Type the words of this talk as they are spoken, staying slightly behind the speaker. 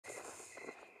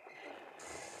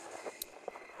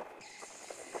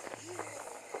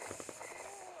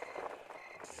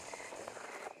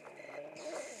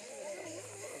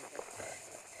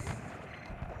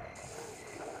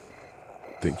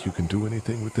Think you can do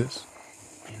anything with this?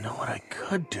 You know what I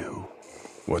could do?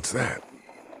 What's that?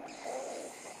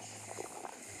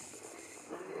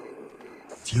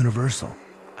 It's universal.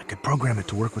 I could program it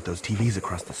to work with those TVs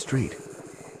across the street.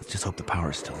 Let's just hope the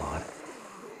power's still on.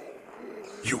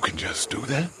 You can just do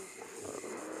that?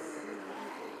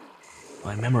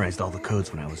 Well, I memorized all the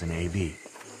codes when I was in AV.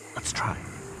 Let's try.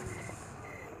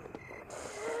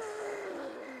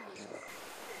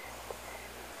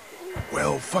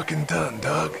 Well fucking done,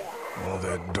 Doug. All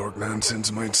that dork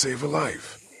nonsense might save a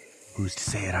life. Who's to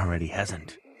say it already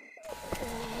hasn't?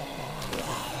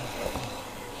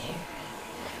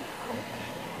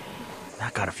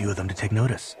 That got a few of them to take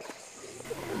notice.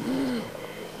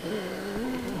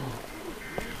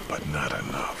 But not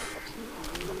enough.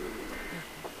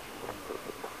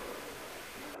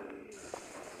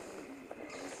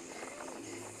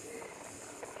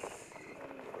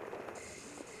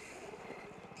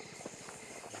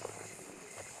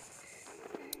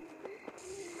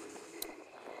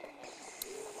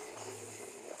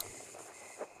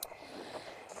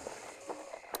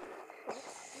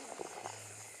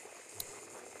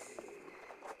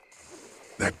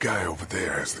 That guy over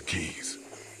there has the keys.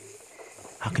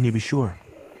 How can you be sure?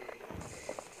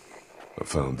 I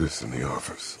found this in the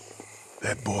office.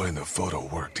 That boy in the photo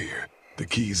worked here. The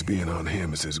keys being on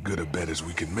him is as good a bet as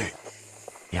we can make.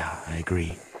 Yeah, I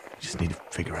agree. Just need to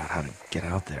figure out how to get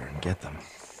out there and get them.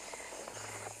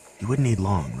 You wouldn't need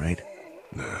long, right?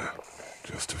 Nah,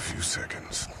 just a few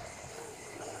seconds.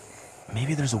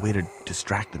 Maybe there's a way to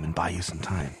distract them and buy you some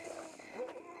time.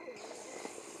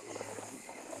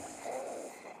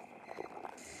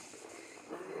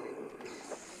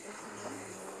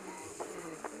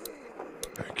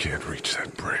 I can't reach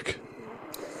that brick.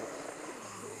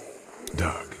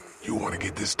 Doug, you want to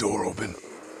get this door open?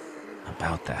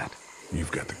 About that.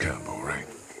 You've got the combo, right?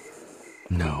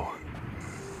 No.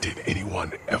 Did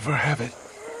anyone ever have it?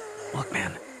 Look,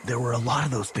 man, there were a lot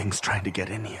of those things trying to get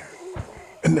in here.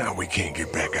 And now we can't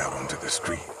get back out onto the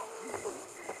street.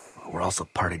 We're also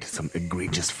party to some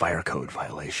egregious fire code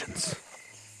violations.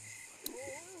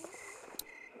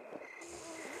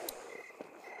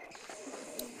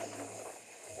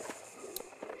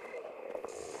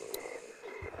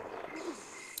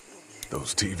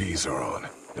 Those TVs are on,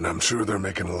 and I'm sure they're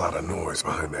making a lot of noise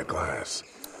behind that glass.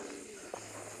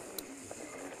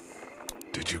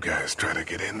 Did you guys try to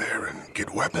get in there and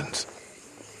get weapons?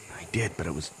 I did, but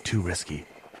it was too risky.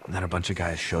 And then a bunch of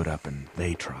guys showed up and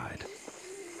they tried.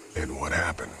 And what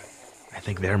happened? I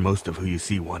think they're most of who you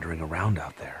see wandering around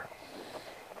out there.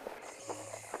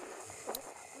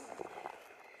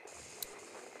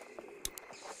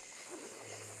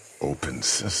 Open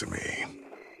sesame.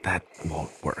 That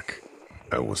won't work.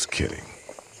 I was kidding.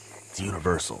 It's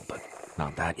universal, but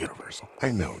not that universal.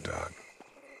 I know, Doc.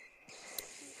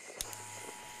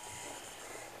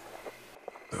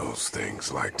 Those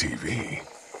things like TV.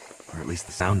 Or at least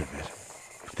the sound of it.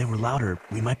 If they were louder,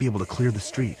 we might be able to clear the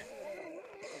street.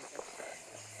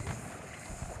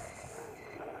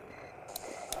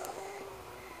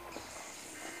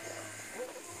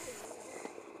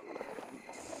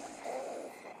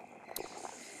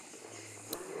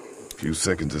 Few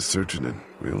seconds of searching and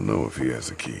we'll know if he has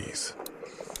the keys.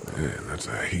 Man, that's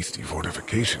a hasty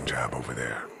fortification job over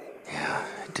there. Yeah,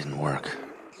 it didn't work.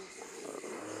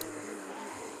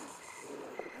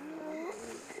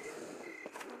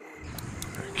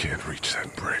 I can't reach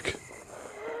that brick.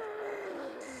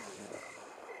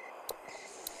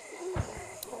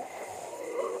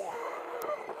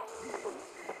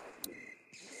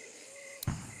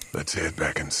 Let's head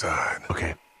back inside.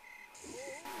 Okay.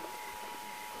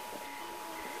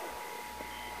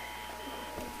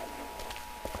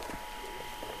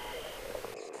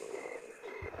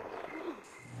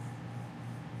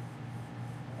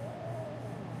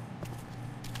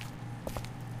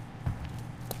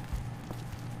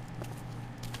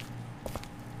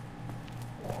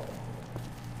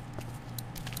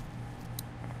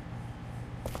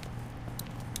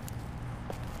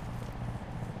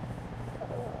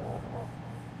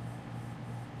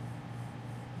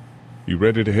 You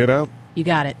ready to head out? You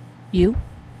got it. You?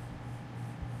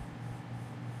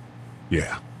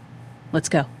 Yeah. Let's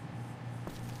go.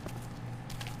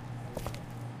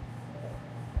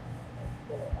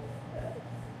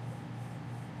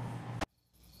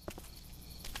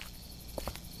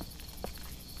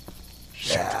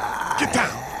 Get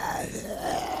down!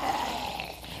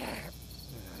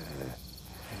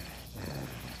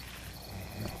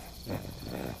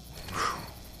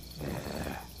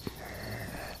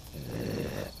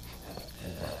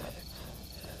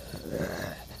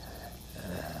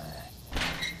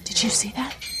 Did you see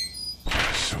that?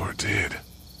 Sure did.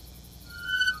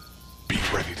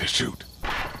 shoot.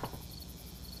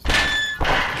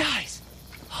 Guys!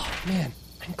 Oh, man,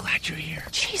 I'm glad you're here.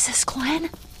 Jesus, Glenn.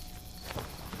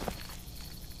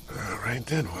 Right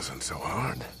then wasn't so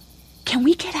hard. Can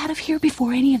we get out of here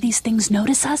before any of these things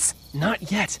notice us?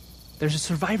 Not yet. There's a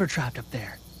survivor trapped up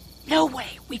there. No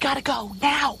way. We gotta go,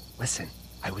 now. Listen,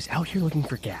 I was out here looking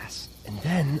for gas, and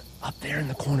then, up there in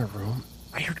the corner room,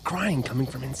 I heard crying coming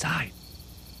from inside.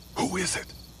 Who is it?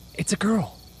 It's a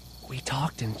girl. We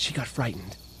talked and she got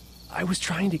frightened. I was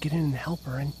trying to get in and help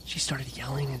her, and she started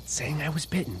yelling and saying I was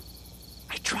bitten.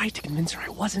 I tried to convince her I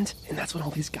wasn't, and that's when all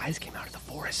these guys came out of the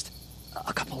forest.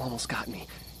 A couple almost got me,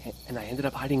 and I ended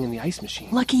up hiding in the ice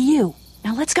machine. Lucky you.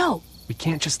 Now let's go. We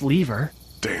can't just leave her.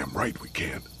 Damn right we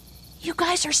can't. You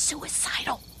guys are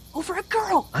suicidal. Over a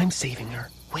girl. I'm saving her,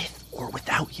 with or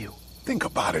without you. Think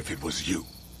about if it was you.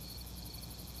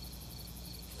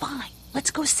 Fine.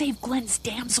 Let's go save Glenn's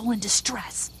damsel in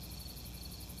distress.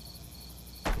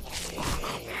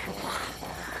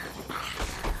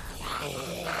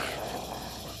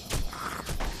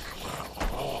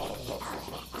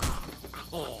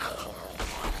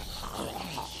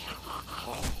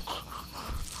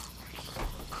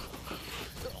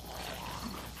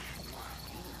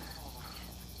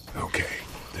 Okay,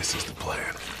 this is the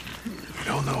plan. We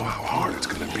don't know how hard it's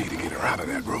gonna be to get her out of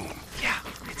that room. Yeah,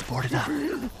 it's boarded up.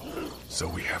 So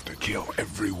we have to kill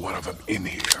every one of them in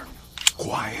here.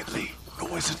 Quietly.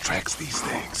 Noise attracts these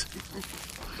things.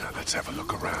 Now let's have a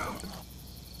look around.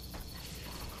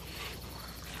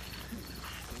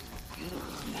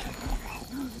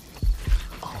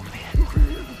 Oh, man.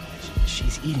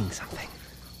 She's eating something.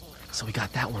 So we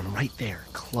got that one right there,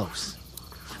 close.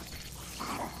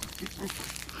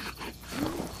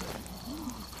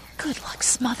 Good luck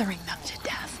smothering them to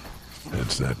death.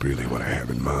 That's not really what I have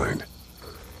in mind.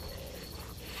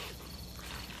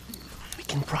 We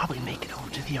can probably make it over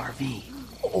to the RV,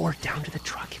 or down to the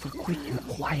truck if we're quick and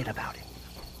quiet about it.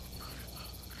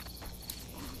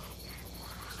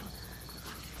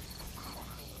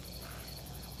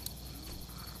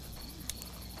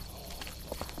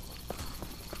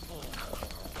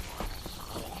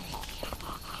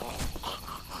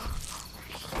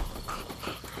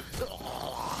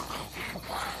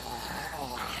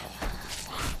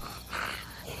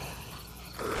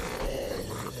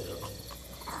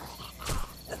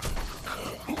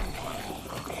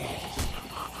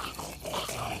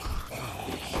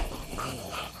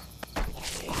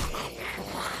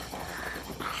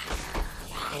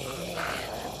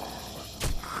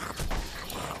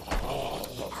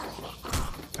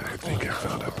 I think I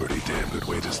found a pretty damn good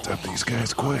way to stop these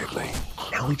guys quietly.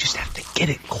 Now we just have to get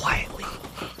it quietly.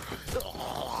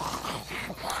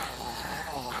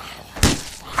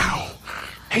 Ow!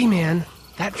 Hey, man,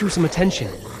 that drew some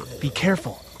attention. Be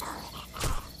careful.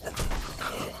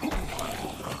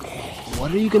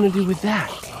 What are you gonna do with that?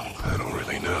 I don't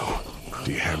really know.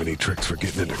 Do you have any tricks for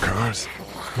getting into cars?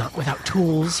 Not without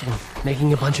tools, or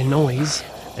making a bunch of noise,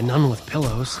 and none with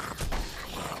pillows.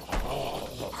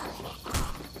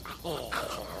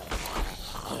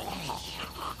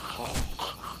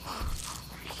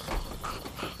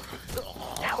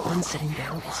 That one sitting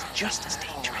down is just as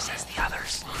dangerous as the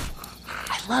others.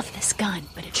 I love this gun,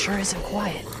 but it sure isn't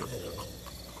quiet.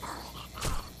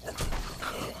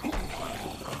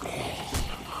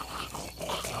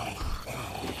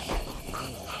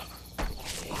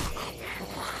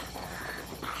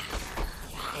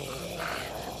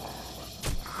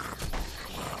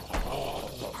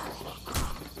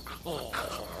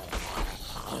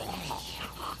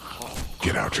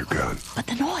 Get out your gun. But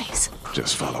the noise.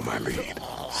 Just follow my lead.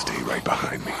 Stay right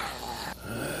behind me.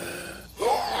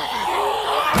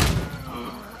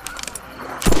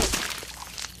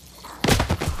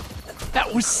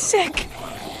 That was sick!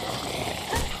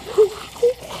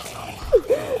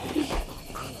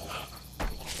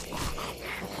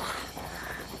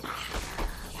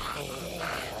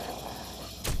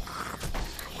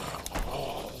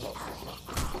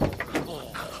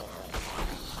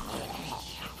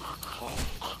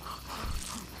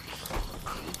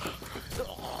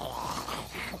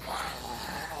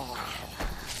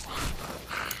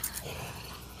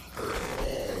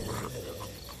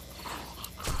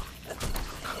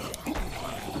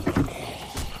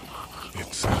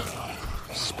 It's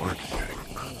a spark thing.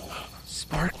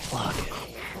 Spark plug.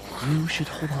 You should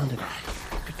hold on to that.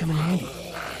 Could come in handy.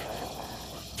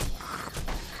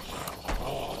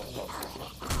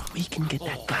 We can get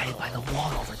that guy by the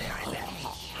wall over there, I bet.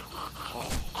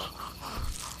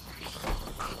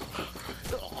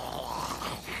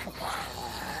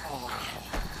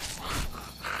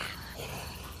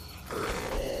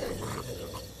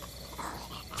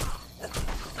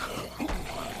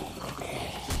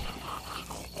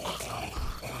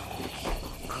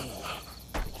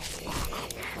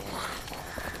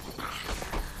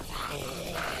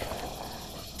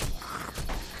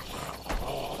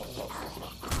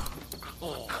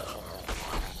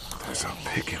 There's a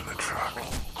pick in the truck.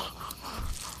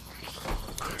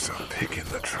 There's a pick in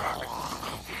the truck.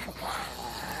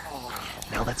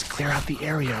 Now let's clear out the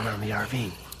area around the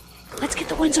RV. Let's get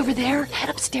the ones over there, head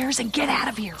upstairs, and get out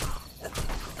of here.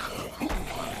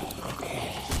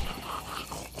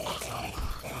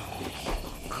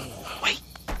 Wait.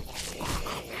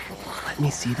 Let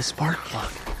me see the spark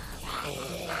plug.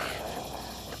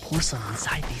 The porcelain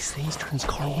inside these things turns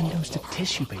car windows to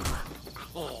tissue paper.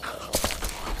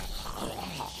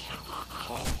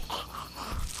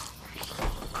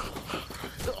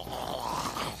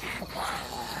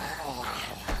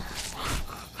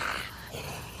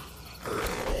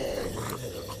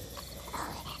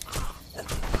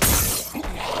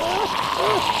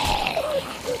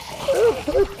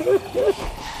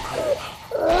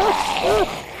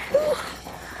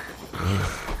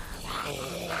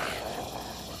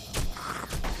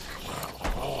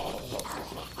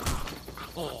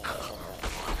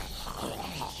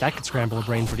 That could scramble a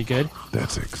brain pretty good.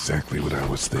 That's exactly what I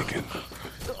was thinking.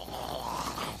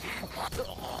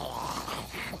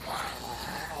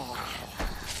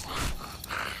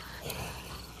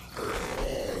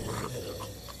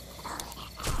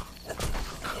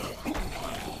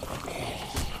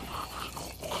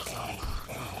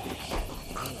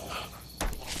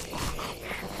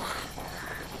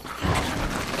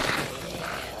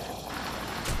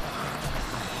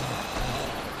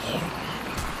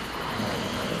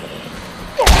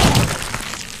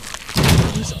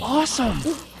 Awesome!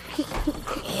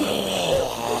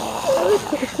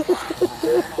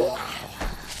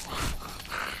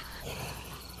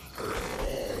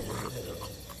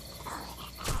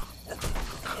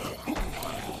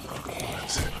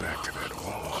 Let's head back to that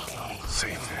wall.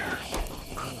 Safe there.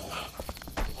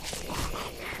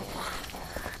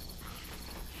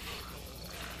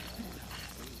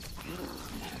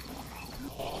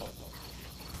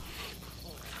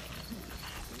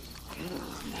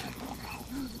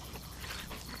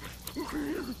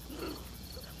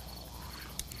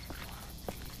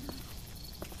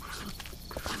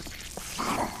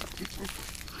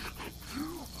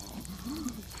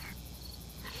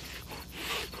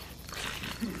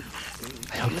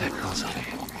 I hope that girl's okay.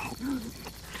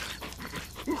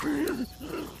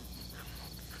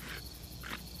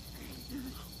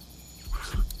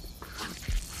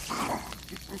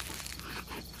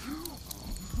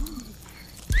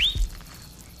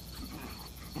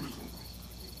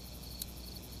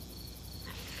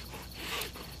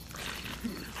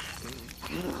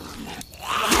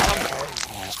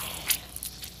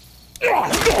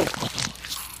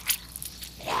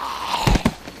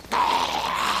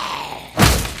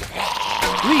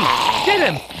 Get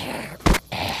him!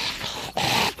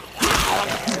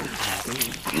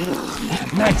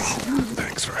 Nice.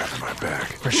 Thanks for having my back.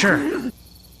 For sure.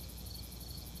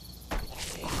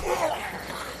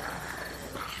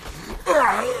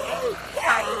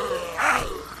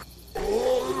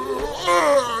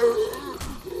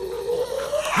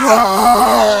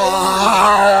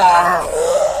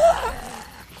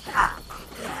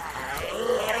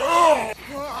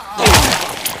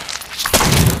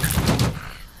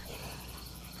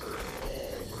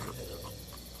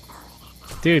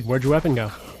 Dude, where'd your weapon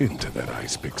go? Into that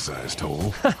ice pick-sized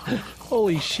hole.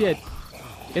 Holy shit.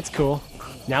 It's cool.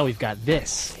 Now we've got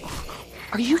this.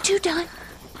 Are you two done?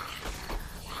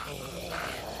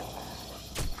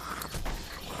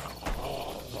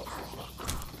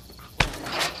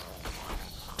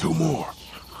 Two more.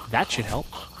 That should help.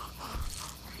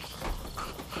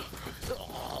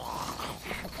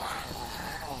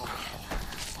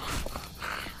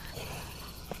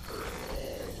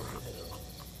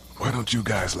 Why don't you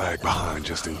guys lag behind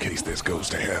just in case this goes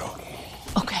to hell?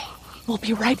 Okay, we'll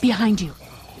be right behind you.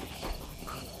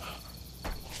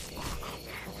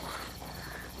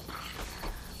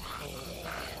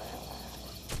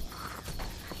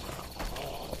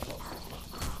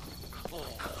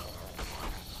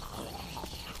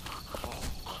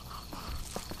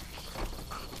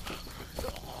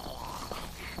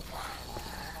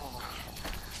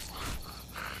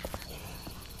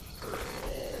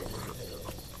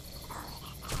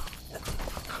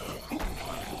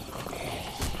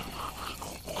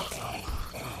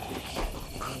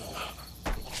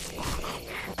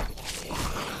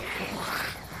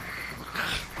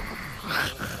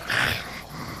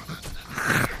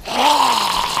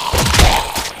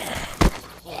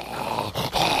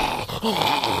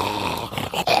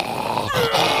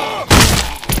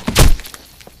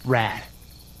 Rad.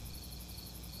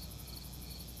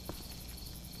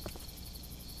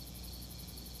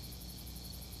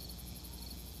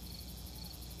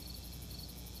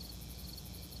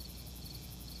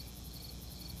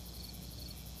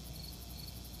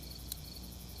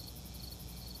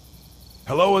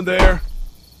 Hello in there.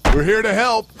 We're here to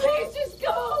help. Please just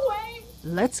go away.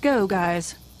 Let's go,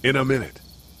 guys. In a minute.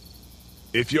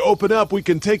 If you open up, we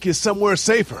can take you somewhere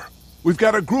safer. We've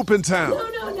got a group in town.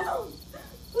 No.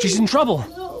 She's in trouble.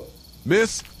 No.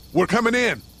 Miss, we're coming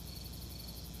in.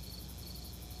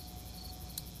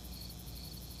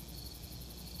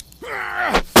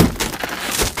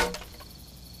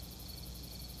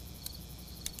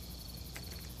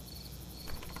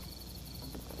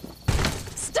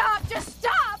 Stop, just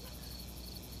stop.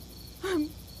 I'm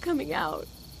coming out.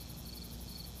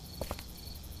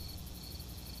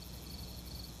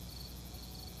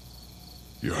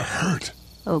 You're hurt.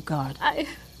 Oh, God.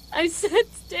 I said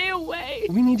stay away.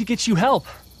 We need to get you help.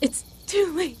 It's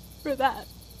too late for that.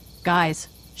 Guys,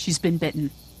 she's been bitten.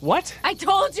 What? I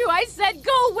told you, I said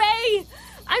go away.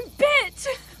 I'm bit.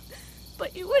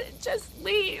 But you wouldn't just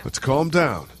leave. Let's calm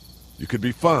down. You could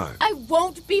be fine. I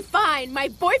won't be fine. My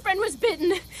boyfriend was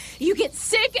bitten. You get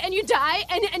sick and you die,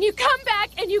 and you come back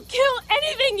and you kill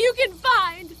anything you can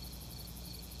find.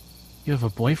 You have a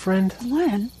boyfriend?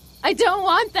 Glenn? I don't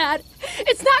want that.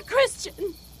 It's not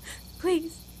Christian.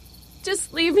 Please,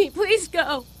 just leave me. Please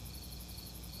go.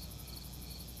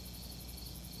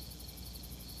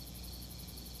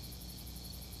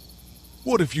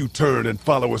 What if you turn and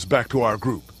follow us back to our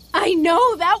group? I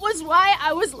know, that was why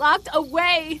I was locked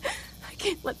away. I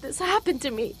can't let this happen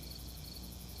to me.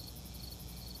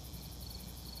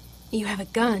 You have a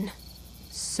gun.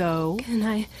 So? Can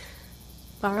I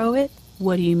borrow it?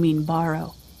 What do you mean,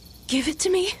 borrow? Give it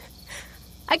to me.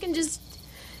 I can just,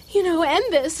 end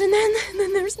this, and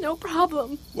then there's no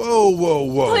problem.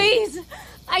 Whoa. Please,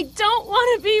 I don't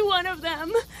want to be one of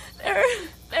them.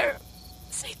 They're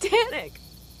satanic.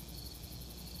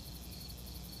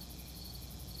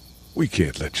 We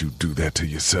can't let you do that to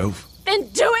yourself. Then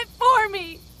do it for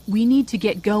me. We need to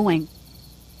get going.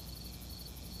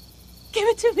 Give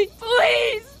it to me,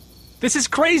 please. This is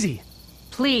crazy.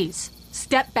 Please,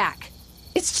 step back.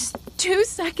 It's just 2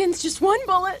 seconds, just one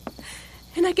bullet,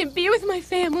 and I can be with my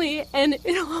family, and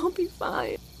it'll all be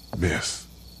fine. Miss.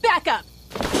 Back up,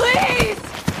 please!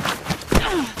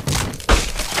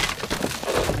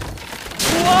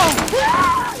 Whoa!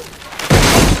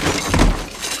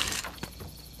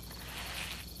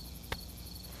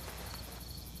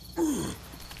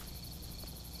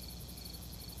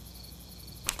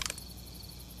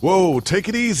 Whoa, take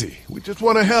it easy. We just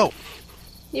want to help.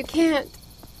 You can't.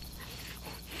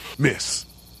 Miss,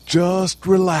 just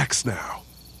relax now.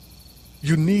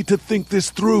 You need to think this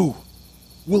through.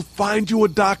 We'll find you a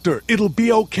doctor. It'll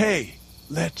be okay.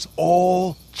 Let's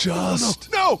all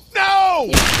just... No!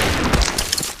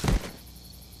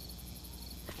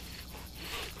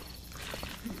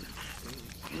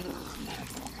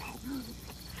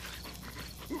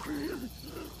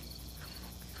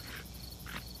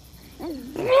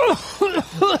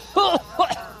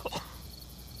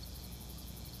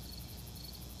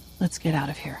 Let's get out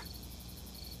of here.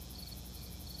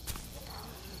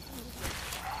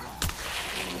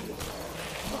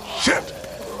 Shit!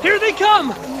 Here they come!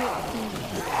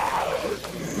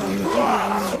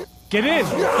 Get in!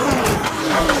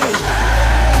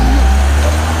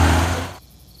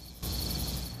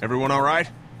 Everyone all right?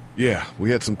 Yeah,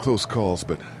 we had some close calls,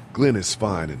 but Glenn is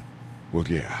fine and... Well,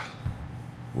 yeah,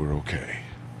 we're okay.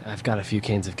 I've got a few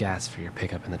cans of gas for your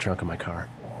pickup in the trunk of my car.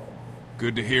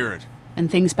 Good to hear it. And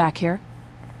things back here?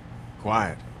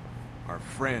 Quiet. Our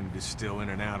friend is still in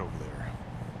and out over there.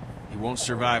 He won't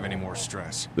survive any more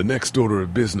stress. The next order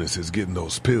of business is getting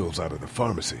those pills out of the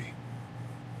pharmacy.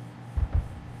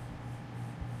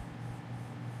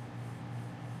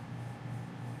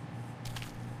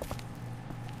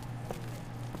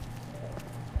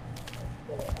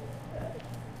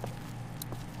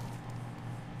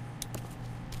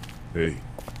 Hey.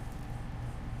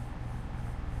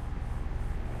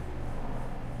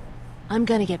 I'm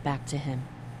gonna get back to him.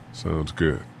 Sounds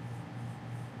good.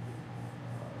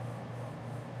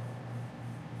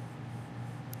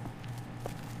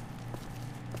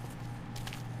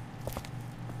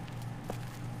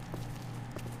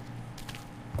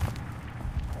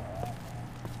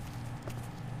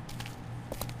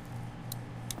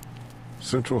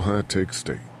 Central High-Tech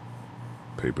State.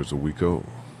 Paper's a week old.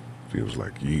 Feels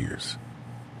like years.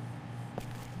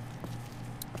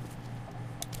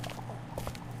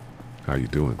 How you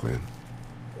doing, Glenn?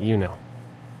 You know.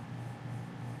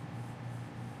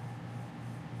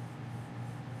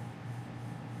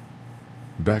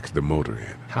 Back to the motor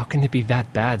inn. How can it be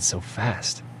that bad so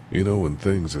fast? You know, when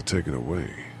things are taken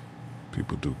away,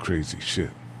 people do crazy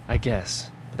shit. I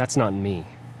guess, but that's not me.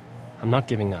 I'm not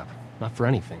giving up. Not for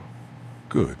anything.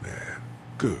 Good, man.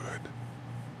 Good.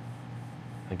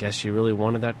 I guess she really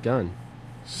wanted that gun.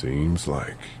 Seems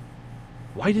like.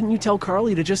 Why didn't you tell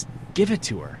Carly to just give it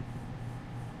to her?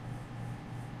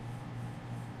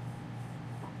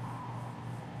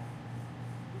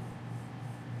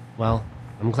 Well,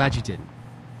 I'm glad you didn't.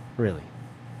 Really.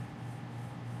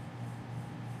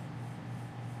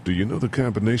 Do you know the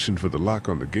combination for the lock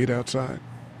on the gate outside?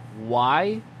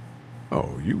 Why?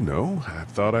 Oh, you know. I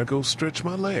thought I'd go stretch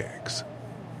my legs.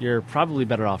 You're probably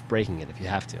better off breaking it if you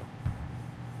have to.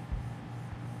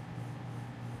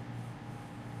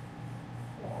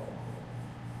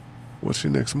 What's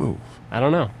your next move? I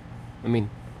don't know. I mean,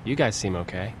 you guys seem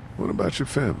okay. What about your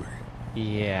family?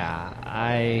 Yeah,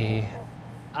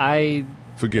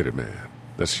 Forget it, man.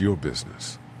 That's your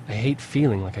business. I hate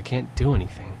feeling like I can't do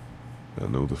anything. I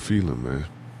know the feeling, man.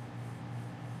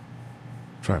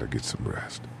 Try to get some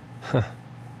rest.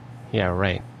 Yeah,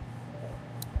 right.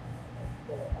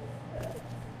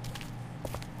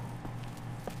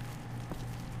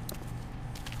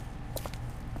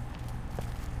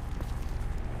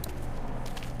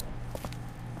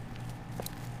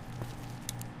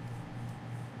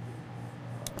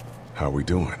 How we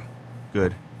doing?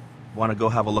 Good. Want to go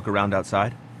have a look around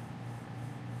outside?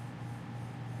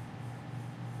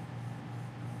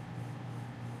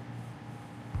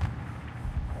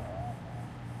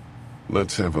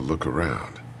 Let's have a look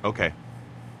around. Okay.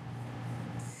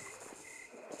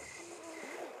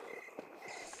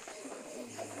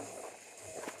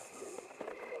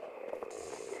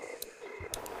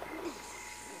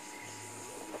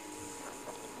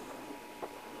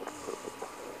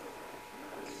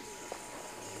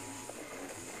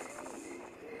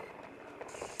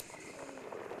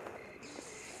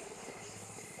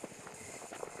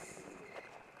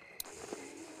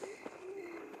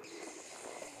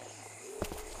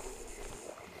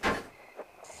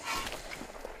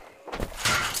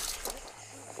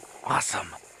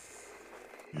 Awesome.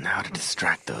 Now to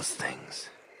distract those things.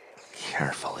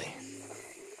 Carefully.